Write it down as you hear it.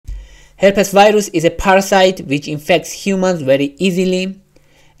Herpes virus is a parasite which infects humans very easily,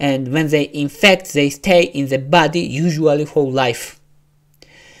 and when they infect, they stay in the body usually for life.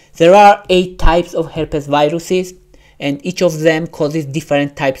 There are 8 types of herpes viruses, and each of them causes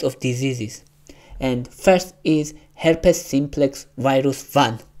different types of diseases. And first is Herpes Simplex Virus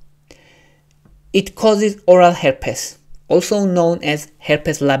 1. It causes oral herpes, also known as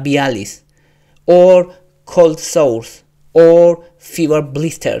herpes labialis, or cold sores, or fever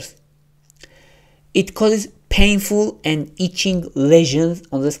blisters. It causes painful and itching lesions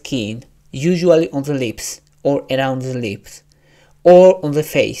on the skin, usually on the lips, or around the lips, or on the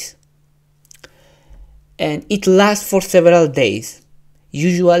face. And it lasts for several days.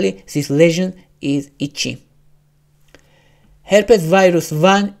 Usually this lesion is itchy. Herpes virus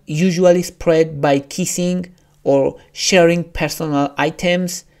 1 usually spread by kissing or sharing personal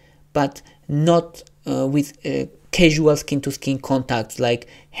items, but not with casual skin-to-skin contacts like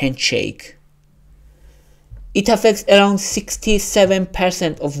handshake. It affects around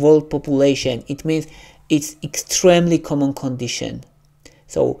 67% of world population. It means it's extremely common condition.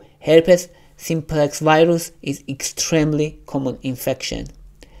 So herpes simplex virus is extremely common infection.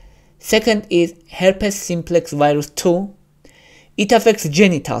 Second is herpes simplex virus 2. It affects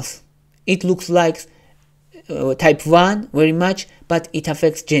genitals. It looks like type 1 very much, but it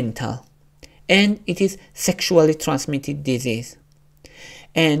affects genital. And it is sexually transmitted disease.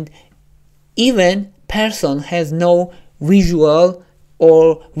 And even person has no visual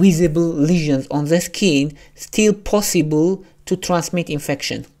or visible lesions on the skin, still possible to transmit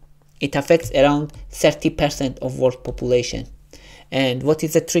infection. It affects around 30% of world population. And what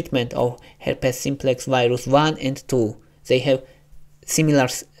is the treatment of herpes simplex virus 1 and 2? They have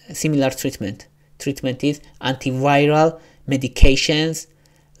similar treatment. Treatment is antiviral medications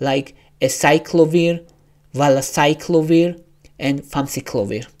like acyclovir, valacyclovir, and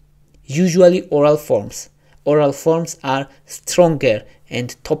famciclovir. Usually oral forms. Oral forms are stronger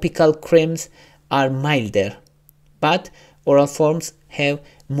and topical creams are milder. But oral forms have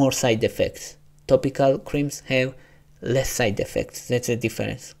more side effects. Topical creams have less side effects. That's the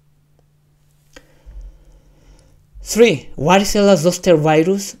difference. 3. Varicella-zoster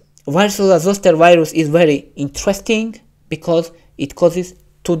virus. Varicella-zoster virus is very interesting because it causes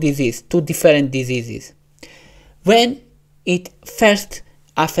two different diseases. When it first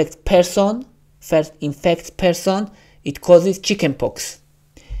affects person, first infects person, it causes chickenpox.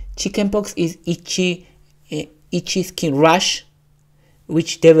 Chickenpox is itchy skin rash,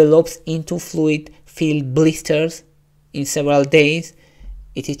 which develops into fluid-filled blisters in several days.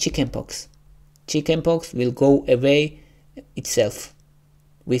 It is chickenpox. Chickenpox will go away itself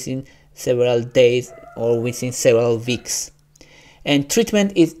within several days or within several weeks. And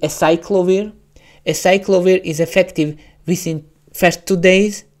treatment is acyclovir. Acyclovir is effective within first 2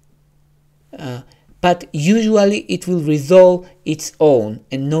 days, but usually it will resolve its own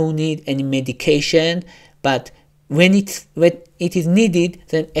and no need any medication. But when it is needed,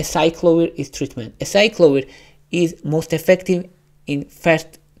 then acyclovir is treatment. Acyclovir is most effective in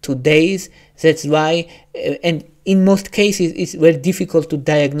first 2 days. That's why, and in most cases, it's very difficult to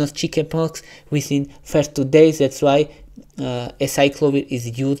diagnose chickenpox within first 2 days. That's why acyclovir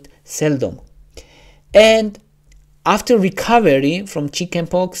is used seldom. And after recovery from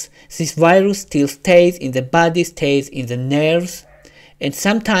chickenpox, this virus still stays in the body, stays in the nerves, and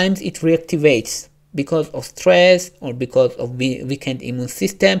sometimes it reactivates because of stress or because of weakened immune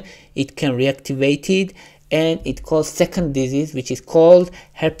system. It can reactivate it, and it causes second disease, which is called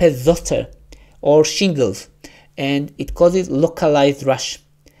herpes zoster or shingles, and it causes localized rash.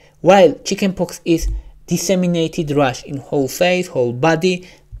 While chickenpox is disseminated rash in whole face, whole body,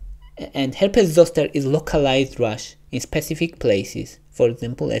 and herpes zoster is localized rash in specific places, for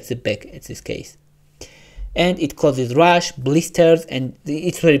example at the back in this case. And it causes rash, blisters, and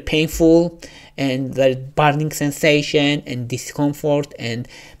it's very painful, and there is burning sensation and discomfort, and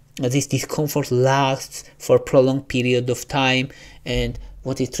this discomfort lasts for a prolonged period of time. And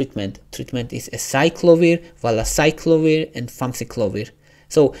what is treatment? Treatment is acyclovir, valacyclovir, and famciclovir.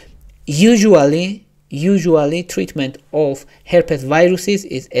 So usually treatment of herpes viruses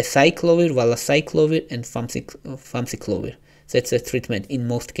is acyclovir, valacyclovir, and famciclovir. That's the treatment in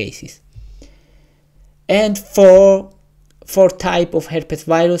most cases. And fourth type of herpes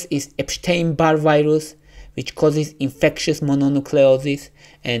virus is Epstein-Barr virus, which causes infectious mononucleosis.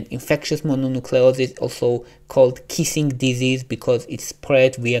 And infectious mononucleosis also called kissing disease because it's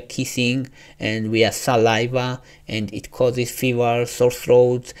spread via kissing and via saliva, and it causes fever, sore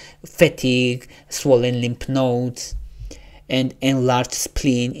throat, fatigue, swollen lymph nodes, and enlarged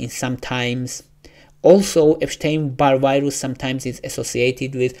spleen in sometimes. Also, Epstein-Barr virus sometimes is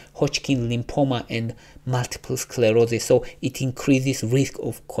associated with Hodgkin lymphoma and multiple sclerosis, so it increases risk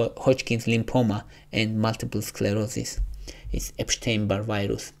of Hodgkin's lymphoma and multiple sclerosis. It's Epstein-Barr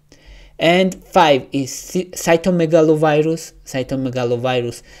virus. And 5 is cytomegalovirus.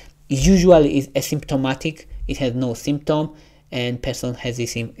 Cytomegalovirus usually is asymptomatic. It has no symptom, and person has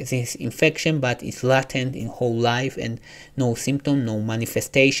this infection, but it's latent in whole life and no symptom, no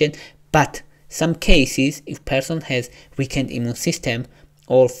manifestation. But some cases, if person has weakened immune system,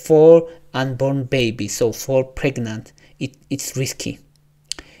 or for unborn babies, so for pregnant, it's risky.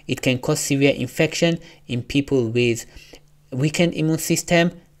 It can cause severe infection in people with weakened immune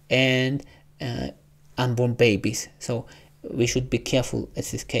system and unborn babies. So we should be careful in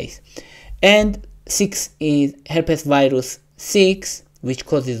this case. And 6 is herpes virus 6, which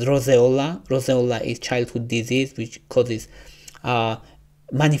causes roseola. Roseola is childhood disease which causes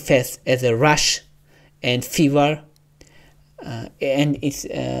manifests as a rash and fever, and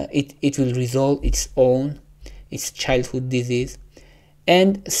it will resolve its own. It's childhood disease.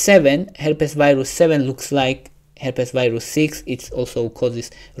 And 7, herpes virus 7 looks like herpes virus 6. It also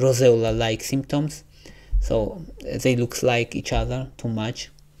causes roseola like symptoms, so they look like each other too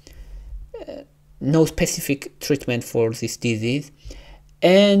much. No specific treatment for this disease.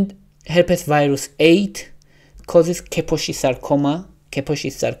 And herpes virus 8 causes Kaposi sarcoma.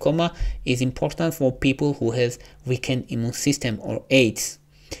 Kaposi sarcoma is important for people who has weakened immune system or AIDS.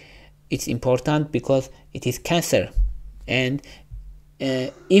 It's important because it is cancer, and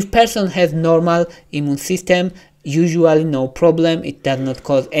if person has normal immune system, usually no problem, it does not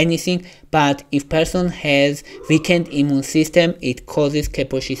cause anything. But if person has weakened immune system, it causes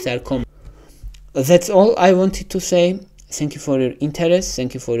Kaposi sarcoma. That's all I wanted to say. Thank you for your interest.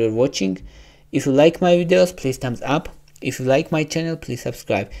 Thank you for your watching. If you like my videos, please thumbs up. If you like my channel, please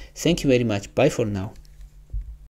subscribe. Thank you very much. Bye for now.